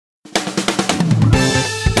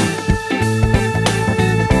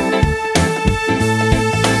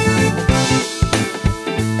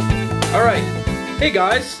Hey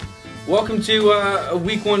guys, welcome to a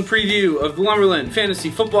week one preview of the Lumberland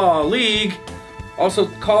Fantasy Football League, also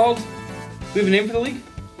called, do we have a name for the league?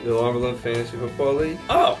 The Lumberland Fantasy Football League?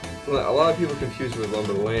 Oh! A lot of people confuse it with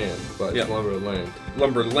Lumberland, but it's Lumberland.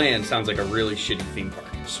 Lumberland sounds like a really shitty theme park.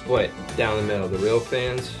 Split down the middle, the real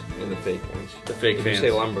fans and the fake ones. The fake if fans. If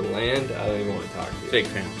you say Lumberland, I don't even want to talk to you. Fake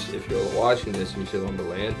fans. If you're watching this and you say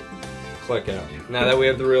Lumberland, click out. Now that we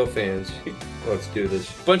have the real fans, let's do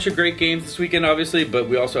this. Bunch of great games this weekend, obviously, but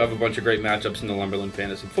we also have a bunch of great matchups in the Lumberland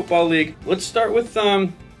Fantasy Football League. Let's start with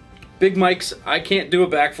Big Mike's I Can't Do a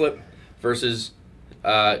Backflip versus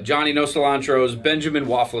Johnny No Cilantro's Benjamin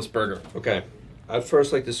Wafflesburger. Okay, I'd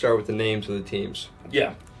first like to start with the names of the teams.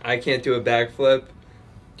 Yeah. I Can't Do a Backflip.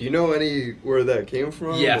 Do you know where that came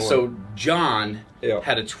from? Yeah, so John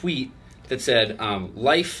had a tweet that said,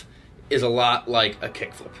 life is a lot like a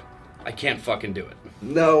kickflip. I can't fucking do it.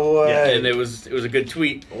 No way. Yeah, and it was a good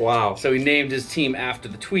tweet. Wow. So he named his team after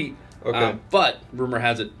the tweet. Okay. But rumor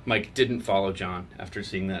has it Mike didn't follow John after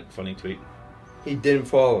seeing that funny tweet. He didn't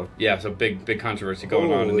follow. Yeah, so big controversy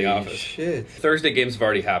going on in the office. Shit. Thursday games have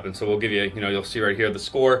already happened, so we'll give you, you'll see right here the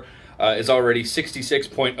score is already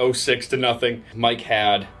 66.06 to nothing. Mike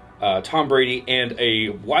had Tom Brady and a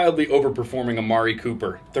wildly overperforming Amari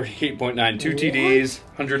Cooper. 38.9, 2 TDs,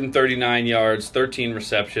 139 yards, 13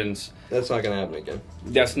 receptions. That's not going to happen again.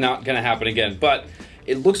 That's not going to happen again, but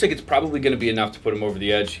it looks like it's probably going to be enough to put him over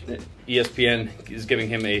the edge. ESPN is giving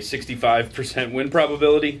him a 65% win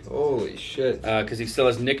probability. Holy shit. Because he still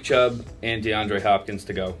has Nick Chubb and DeAndre Hopkins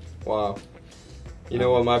to go. Wow. You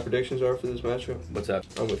know what my predictions are for this matchup? What's that?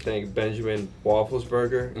 I'm going to think Benjamin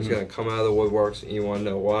Wafflesburger is going to come out of the woodworks, and you want to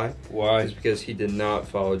know why? Why? It's because he did not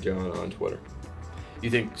follow John on Twitter. You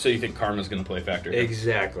think karma's going to play a factor here?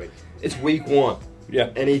 Exactly. It's week one.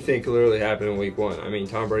 Yeah. Anything could literally happen in week one. I mean,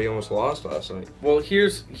 Tom Brady almost lost last night. Well,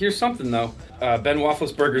 here's something, though. Ben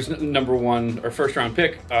Wafflesburger's number one or first round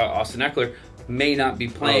pick, Austin Eckler, may not be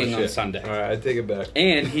playing on Sunday. All right, I take it back.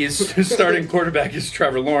 And his starting quarterback is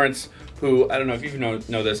Trevor Lawrence, who, I don't know if you know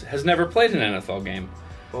this, has never played an NFL game.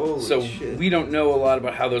 Holy shit. We don't know a lot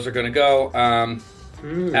about how those are going to go.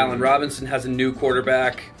 Allen Robinson has a new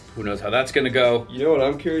quarterback. Who knows how that's going to go? You know what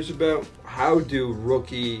I'm curious about? How do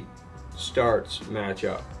rookie starts match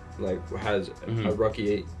up? Like, has a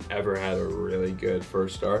rookie ever had a really good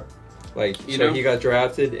first start? Like, he got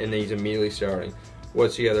drafted and he's immediately starting.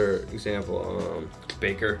 What's the other example?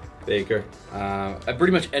 Baker.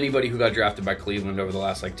 Pretty much anybody who got drafted by Cleveland over the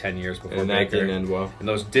last 10 years before and Baker. That didn't end well. And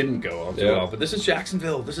those didn't go all too well. But this is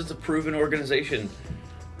Jacksonville. This is a proven organization.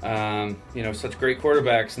 Such great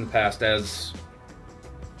quarterbacks in the past as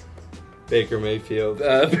Baker Mayfield,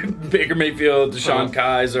 Deshaun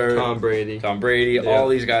Kaiser, Tom Brady. Yeah. All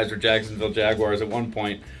these guys were Jacksonville Jaguars at one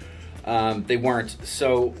point. They weren't.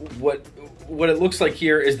 So what it looks like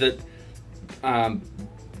here is that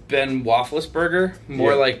Ben Wafflesburger,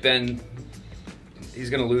 more like Ben, he's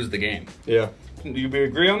going to lose the game. Yeah. Do you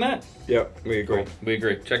agree on that? Yep, we agree. Cool. We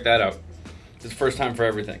agree. Check that out. It's the first time for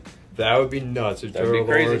everything. That would be nuts if Trevor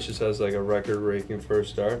Lawrence just has like a record-breaking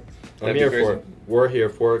first start. I'm here for it. We're here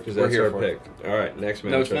for it because that's our pick. All right, next matchup.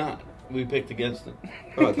 No, it's not. We picked against it.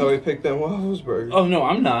 Oh, I thought we picked Ben Wafflesburger. Oh, no,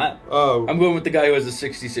 I'm not. Oh. I'm going with the guy who has a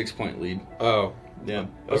 66-point lead. Oh. Yeah.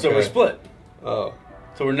 Okay. So we're split. Oh.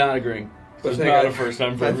 So we're not agreeing. So it's not a first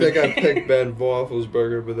time for everything. I think I picked Ben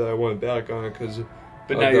Wafflesburger, but then I went back on it because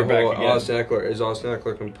now you're back again. Austin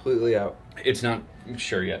Eckler completely out? It's not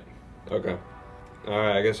sure yet. Okay. All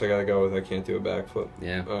right, I guess I gotta go with I Can't Do a Backflip.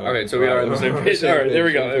 Yeah. Okay, so we are on the same page. All right, there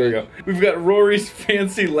we go. We've got Rory's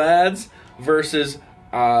Fancy Lads versus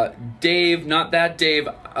Dave, not that Dave,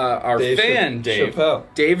 our fan, Dave. Chappelle.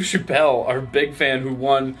 Dave Chappelle, our big fan who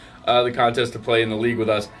won the contest to play in the league with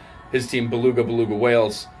us. His team, Beluga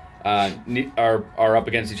Whales, are up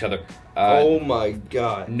against each other. Oh my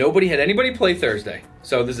God. Nobody had anybody play Thursday.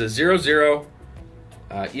 So this is 0-0.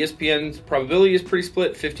 ESPN's probability is pretty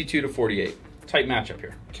split, 52-48. Tight matchup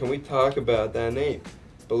here. Can we talk about that name?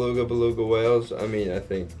 Beluga Whales. I mean, I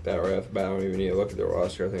think that right off the bat, I don't even need to look at the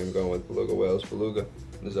roster. I think I'm going with Beluga Whales. Beluga.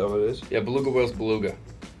 Is that what it is? Yeah, Beluga Whales, Beluga.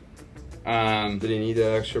 Did he need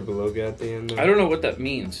that extra beluga at the end? I don't know what that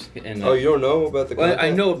means. You don't know about the Well,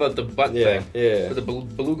 I know about the butt thing. Yeah. But the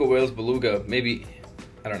Beluga Whales, Beluga, maybe,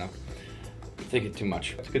 I don't know. I'm thinking too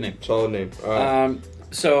much. It's a good name. Solid name. All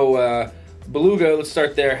right. Beluga, let's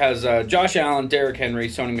start there, has Josh Allen, Derrick Henry,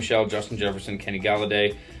 Sony Michel, Justin Jefferson, Kenny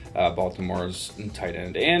Galladay, Baltimore's tight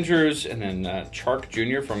end Andrews, and then Chark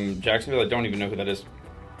Jr. from Jacksonville. I don't even know who that is.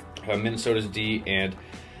 Minnesota's D, and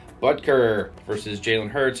Butker versus Jalen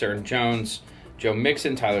Hurts, Aaron Jones, Joe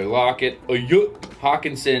Mixon, Tyler Lockett,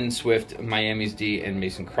 Hawkinson, Swift, Miami's D, and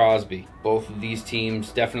Mason Crosby. Both of these teams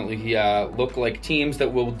definitely look like teams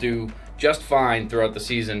that will do just fine throughout the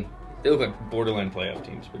season. They look like borderline playoff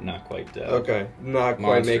teams, but not quite. Not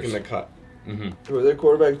quite making the cut. Mm-hmm. Were their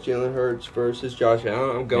quarterbacks Jalen Hurts versus Josh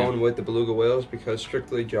Allen? I'm going with the Beluga Whales because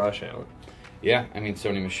strictly Josh Allen. Yeah, I mean,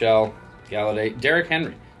 Sony Michel, Galladay, Derrick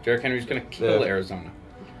Henry. Derrick Henry's going to kill Arizona.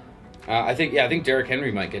 I think Derrick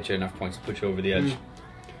Henry might get you enough points to put you over the edge.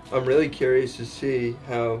 I'm really curious to see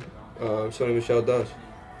how Sony Michel does.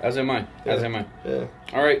 As am I. Yeah.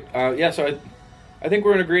 All right. So I think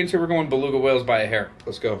we're in agreement here. We're going Beluga Whales by a hair.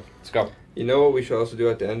 Let's go. Let's go. You know what we should also do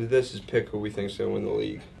at the end of this is pick who we think is going to win the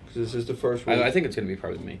league. Because this is the first week. I think it's going to be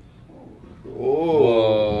probably me.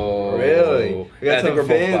 Oh, really? We got some we're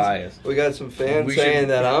fans. both biased. We got some fans saying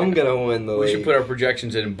that I'm going to win the league. We should put our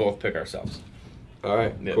projections in and both pick ourselves. All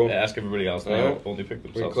right, Yeah, cool. ask everybody else. They only pick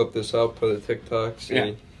themselves. We can clip this up, put a TikTok,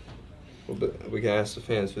 see. We can ask the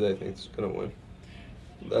fans who they think is going to win.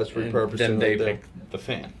 That's repurposing. Then they pick the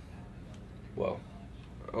fan. Whoa.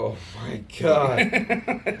 Oh my God.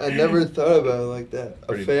 I never thought about it like that.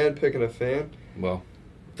 A fan picking a fan? Well,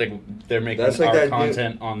 they're making That's like our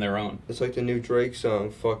content on their own. It's like the new Drake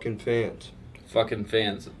song, Fucking Fans. Fucking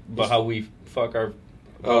fans. But how we fuck our...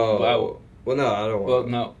 Well, no, I don't want. Well,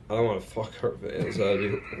 no. I don't want to fuck her fans. That'd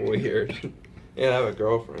be weird. And I have a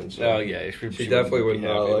girlfriend. So oh yeah, she definitely would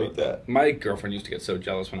not like that. My girlfriend used to get so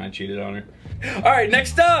jealous when I cheated on her. All right,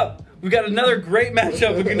 next up, we've got another great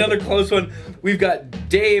matchup. We've got another close one. We've got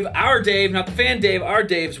Dave, our Dave, not the fan Dave, our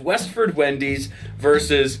Dave's Westford Wendy's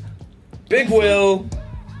versus Big Will.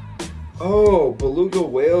 Oh, Beluga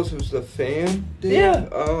Whales, who's the fan? Dave? Yeah.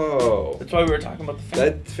 Oh. That's why we were talking about the fan.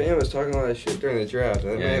 That fan was talking a lot of shit during the draft.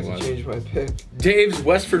 I may have to change my pick. Dave's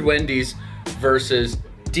Westford Wendy's versus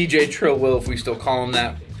DJ Trill Will, if we still call him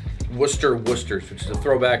that. Worcesters, which is a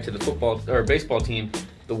throwback to the football or baseball team,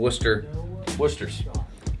 the Worcesters.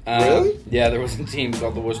 Really? Yeah, there was a team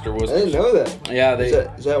called the Worcesters. I didn't know that. Yeah,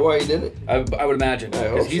 is that why he did it? I would imagine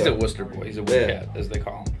because he's so. a Worcester boy. He's a Wildcat, as they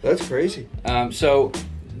call him. That's crazy. So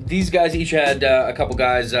these guys each had a couple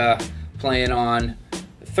guys playing on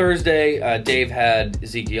Thursday. Dave had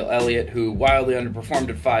Ezekiel Elliott, who wildly underperformed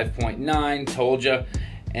at 5.9. Told you.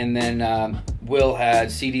 And then Will had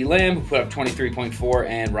C.D. Lamb, who put up 23.4,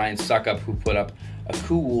 and Ryan Suckup, who put up a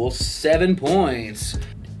cool 7 points.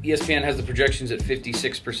 ESPN has the projections at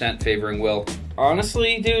 56% favoring Will.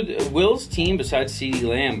 Honestly, dude, Will's team, besides C.D.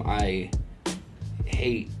 Lamb, I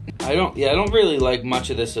hate. I don't really like much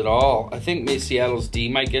of this at all. I think Seattle's D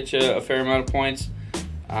might get you a fair amount of points.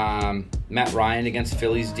 Matt Ryan against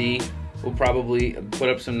Philly's D will probably put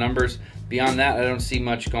up some numbers. Beyond that, I don't see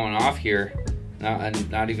much going off here.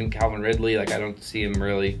 Not even Calvin Ridley. Like, I don't see him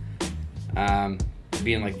really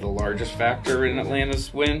being like the largest factor in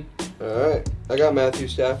Atlanta's win. All right. I got Matthew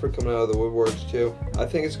Stafford coming out of the woodworks, too. I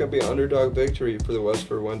think it's going to be an underdog victory for the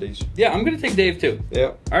Westford Wendy's. Yeah, I'm going to take Dave, too.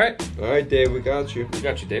 Yeah. All right, Dave, we got you. We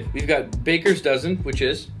got you, Dave. We've got Baker's Dozen, which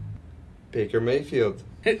is? Baker Mayfield.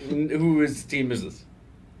 Whose team is this?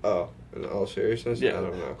 Oh, in all seriousness? Yeah. I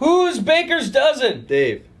don't know. Who's Baker's Dozen?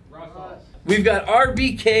 Dave. We've got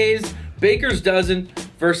RBK's Baker's Dozen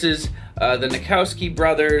versus the Nikowski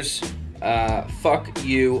brothers. Fuck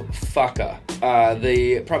you, fucka.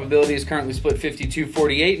 The probability is currently split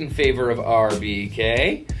 52-48 in favor of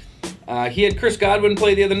RBK. He had Chris Godwin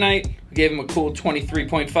play the other night, who gave him a cool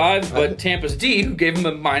 23.5, but Tampa's D, who gave him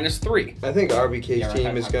a -3. I think RBK's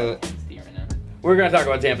team is going to... We're going to talk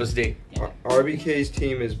about Tampa's D. RBK's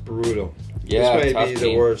team is brutal. Yeah, this might be team.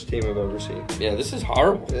 the worst team I've ever seen. Yeah, this is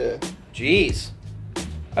horrible. Yeah. Jeez.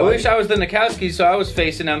 I wish I was the Nikowski, so I was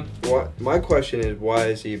facing him. My question is, why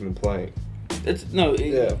is he even playing? It's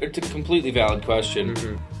a completely valid question.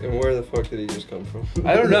 Mm-hmm. And where the fuck did he just come from?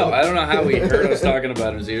 I don't know. I don't know how he heard us talking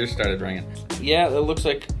about him. His ears started ringing. Yeah, it looks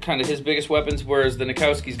like kind of his biggest weapons, whereas the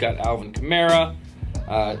Nikowski's got Alvin Kamara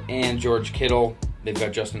and George Kittle. They've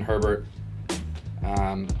got Justin Herbert.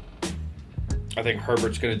 I think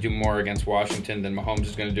Herbert's going to do more against Washington than Mahomes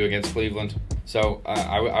is going to do against Cleveland. So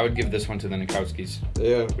I would give this one to the Nikowskis.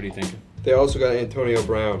 Yeah. What do you think? They also got Antonio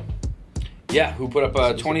Brown. Yeah, who put up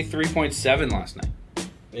 23.7 last night.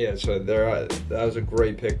 Yeah, so that was a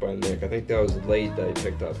great pick by Nick. I think that was late that he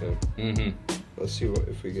picked up him. Mm-hmm. Let's see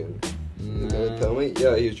if we can... Tell me?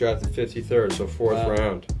 Yeah, he was drafted 53rd, so 4th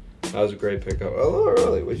round. That was a great pickup. A little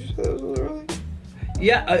early. Would you say that was a little early?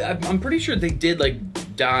 Yeah, I'm pretty sure they did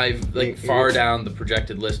dive far down the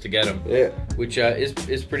projected list to get him. Yeah. Which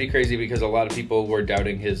is pretty crazy because a lot of people were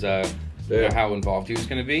doubting his how involved he was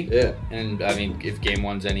going to be. Yeah. And I mean, if game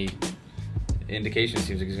one's any indication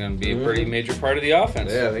seems like he's going to be a pretty major part of the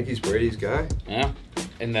offense. Yeah, I think he's Brady's guy. Yeah.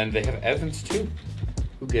 And then they have Evans, too.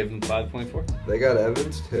 Who gave him 5.4? They got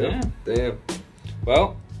Evans, too. Yeah. Damn.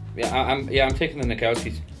 Well, I'm taking the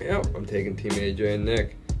Nikowskis. Yep, I'm taking Team AJ and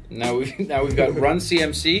Nick. Now we've got Run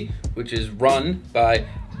CMC, which is run by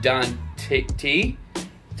Dante.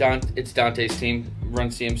 It's Dante's team, Run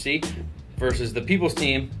CMC, versus the People's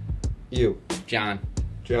team. You. John.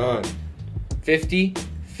 50-50.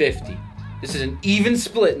 This is an even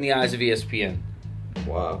split in the eyes of ESPN.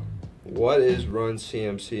 Wow. What does Run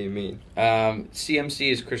CMC mean?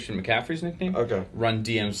 CMC is Christian McCaffrey's nickname. Okay. Run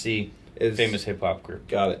DMC is famous hip hop group.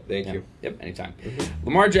 Got it. Thank you. Yep, anytime.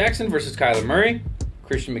 Lamar Jackson versus Kyler Murray.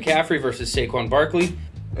 Christian McCaffrey versus Saquon Barkley.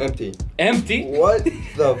 Empty. What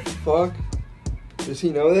the fuck? Does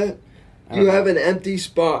he know that? You have an empty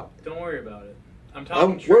spot. Don't worry about it.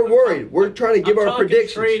 We're worried. We're trying to give our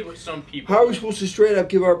predictions. Trade with some people. How are we supposed to straight up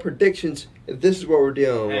give our predictions if this is what we're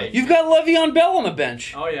dealing with? You've got Le'Veon Bell on the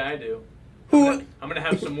bench. Oh yeah, I do. Who? I'm gonna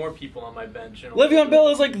have some more people on my bench. Le'Veon Bell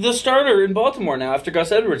is like the starter in Baltimore now after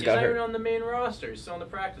Gus Edwards got hurt. He's not even on the main roster. He's still on the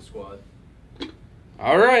practice squad.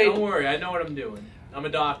 All right. Don't worry. I know what I'm doing. I'm a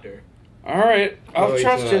doctor. All right. I'll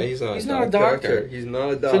trust you. He's not a doctor. He's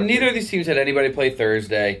not a doctor. So neither of these teams had anybody play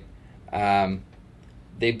Thursday.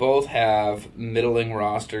 They both have middling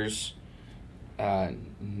rosters.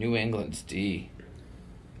 New England's D.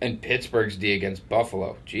 And Pittsburgh's D against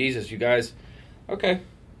Buffalo. Jesus, you guys. Okay.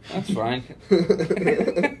 That's fine.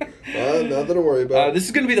 Nothing to worry about. This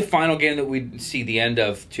is going to be the final game that we see the end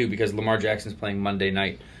of, too, because Lamar Jackson's playing Monday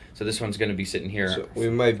night. So this one's going to be sitting here. So we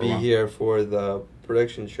might be here for the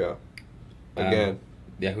prediction show. Again.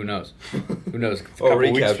 Yeah, who knows? Who knows? A couple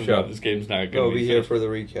recap weeks show. This game's not going to be We'll be here finished. for the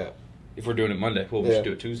recap. If we're doing it Monday, well, we should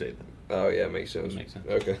do it Tuesday then. Oh, yeah, makes sense.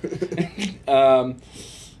 Okay.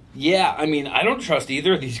 Yeah, I mean, I don't trust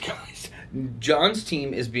either of these guys. John's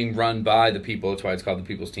team is being run by the people. That's why it's called the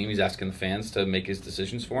People's Team. He's asking the fans to make his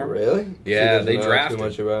decisions for him. Really? Yeah, they drafted. Too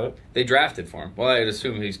much about it. They drafted for him. Well, I'd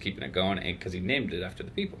assume he's keeping it going because he named it after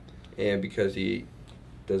the people. And because he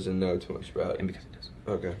doesn't know too much about it. And because he doesn't.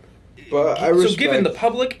 Okay. But I respect... So given the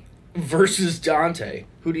public versus Dante,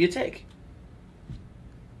 who do you take?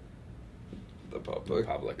 The public.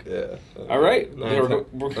 Yeah. All right. 9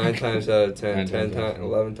 times out of 10.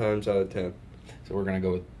 11 times out of 10. So we're going to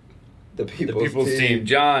go with the People's team.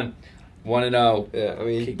 John, 1-0. Yeah, I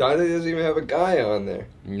mean, Dante doesn't even have a guy on there.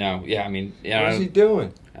 No, yeah, I mean... Yeah, what is he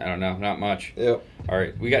doing? I don't know. Not much. Yep. All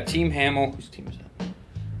right. We got Team Hamill. Whose team is that?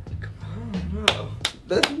 Oh,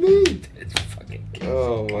 that's me. It's fucking Casey.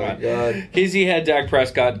 Oh, my God. Casey had Dak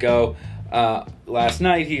Prescott go. Last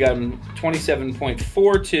night, he got him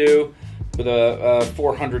 27.42 with a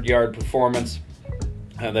 400-yard performance.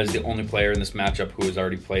 That is the only player in this matchup who has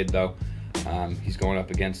already played, though. He's going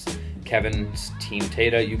up against Kevin's Team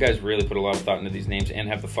Tata. You guys really put a lot of thought into these names and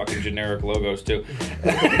have the fucking generic logos, too.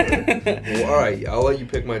 Well, all right. I'll let you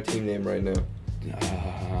pick my team name right now.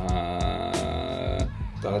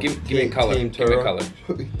 Give me a color. Team Give me a color.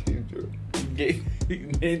 Team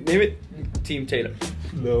Name it Team Tatum.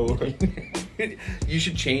 No. You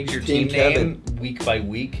should change your Team name week by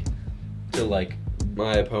week to like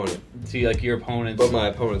my opponent. See, like your opponent's. But my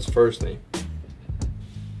opponent's first name.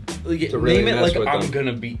 Like, name it like I'm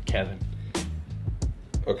gonna beat Kevin.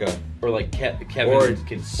 Okay. Or like Kevin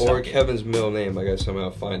can suck or it. Kevin's middle name. I gotta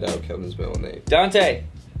somehow find out Kevin's middle name. Dante.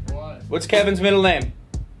 What? What's Kevin's middle name?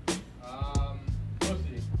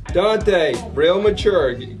 Pussy. Dante, real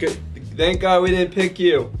mature. Good. Thank God we didn't pick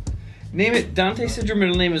you. Name it. Dante said your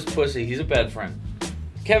middle name is Pussy. He's a bad friend.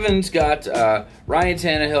 Kevin's got Ryan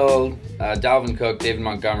Tannehill, Dalvin Cook, David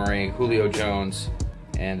Montgomery, Julio Jones,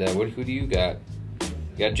 and who do you got?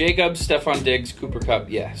 You got Jacobs, Stephon Diggs, Cooper Kupp.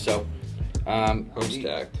 Yeah, so I'm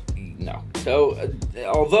stacked. No. So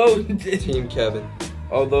although Team Kevin.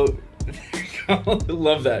 Although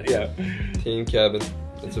love that. Yeah. Team Kevin.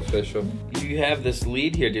 It's official. You have this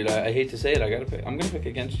lead here, dude. I hate to say it. I'm gonna pick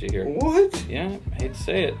against you here. What? Yeah, I hate to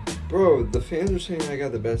say it. Bro, the fans are saying I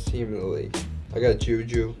got the best team in the league. I got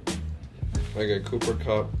Juju. I got Cooper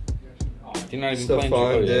Kupp. You're not even playing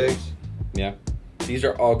Stephon Diggs. Yeah. These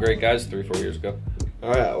are all great guys 3-4 years ago.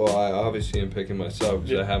 Alright, well, I obviously am picking myself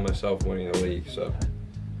because I have myself winning the league, so.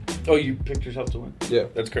 Oh, you picked yourself to win? Yeah.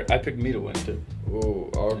 That's great. I picked me to win, too.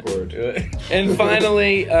 Ooh, awkward. And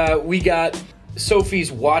finally, we got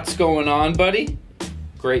Sophie's What's Going On, Buddy?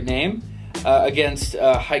 Great name. Against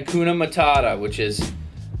Hakuna Matata, which is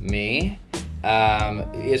me.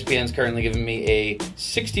 ESPN's currently giving me a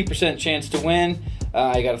 60% chance to win.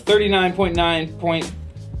 I got a 39.9 point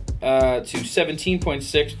to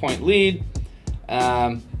 17.6 point lead.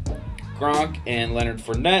 Gronk and Leonard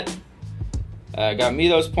Fournette. Got me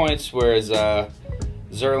those points, whereas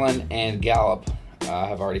Zerlin and Gallup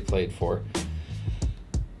have already played for.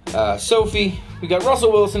 Sophie, we got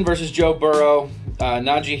Russell Wilson versus Joe Burrow,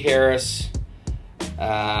 Najee Harris.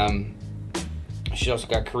 She also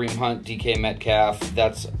got Kareem Hunt, DK Metcalf.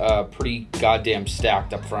 That's pretty goddamn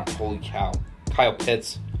stacked up front. Holy cow. Kyle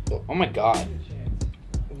Pitts. Oh my god.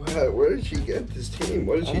 Where did she get this team?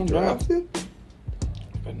 What did she draft it?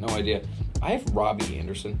 I have no idea. I have Robbie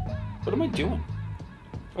Anderson. What am I doing?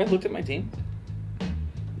 Have I looked at my team?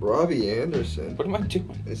 Robbie Anderson? What am I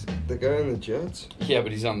doing? Is the guy on the Jets? Yeah,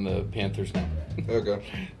 but he's on the Panthers now.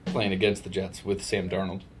 Okay. Playing against the Jets with Sam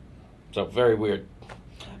Darnold. So, very weird.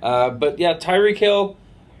 But yeah, Tyreek Hill.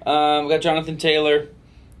 We got Jonathan Taylor.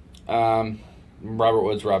 Robert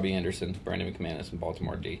Woods, Robbie Anderson, Brandon McManus, and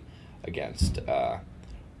Baltimore D against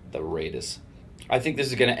the Raiders. I think this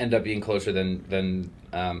is going to end up being closer than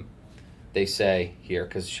they say here,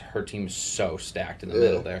 because her team is so stacked in the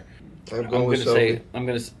middle there. I'm going to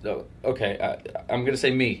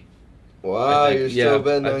say me. Wow, you're still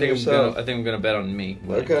betting on yourself. I think I'm going to bet on me.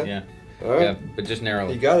 Okay. Yeah. All right. Yeah, but just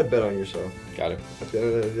narrowly. You got to bet on yourself. Got to. At the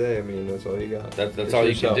end of the day, I mean, that's all you got. That's all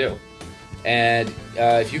yourself. You can do. And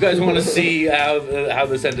if you guys want to see how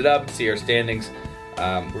this ended up, see our standings,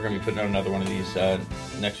 we're going to be putting out another one of these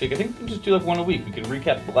next week. I think we'll just do like one a week. We can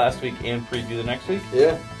recap the last week and preview the next week.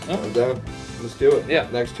 Yeah, I'm down. Let's do it. Yeah.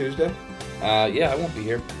 Next Tuesday? Yeah, I won't be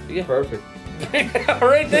here. Yeah. Perfect. All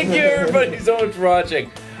right, thank you everybody so much for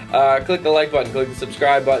watching. Click the like button, click the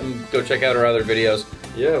subscribe button, go check out our other videos.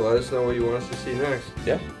 Yeah, let us know what you want us to see next.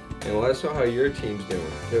 Yeah. And let us know how your team's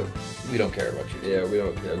doing, too. We don't care about you. Yeah, we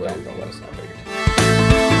don't care about Don't let us know about your team.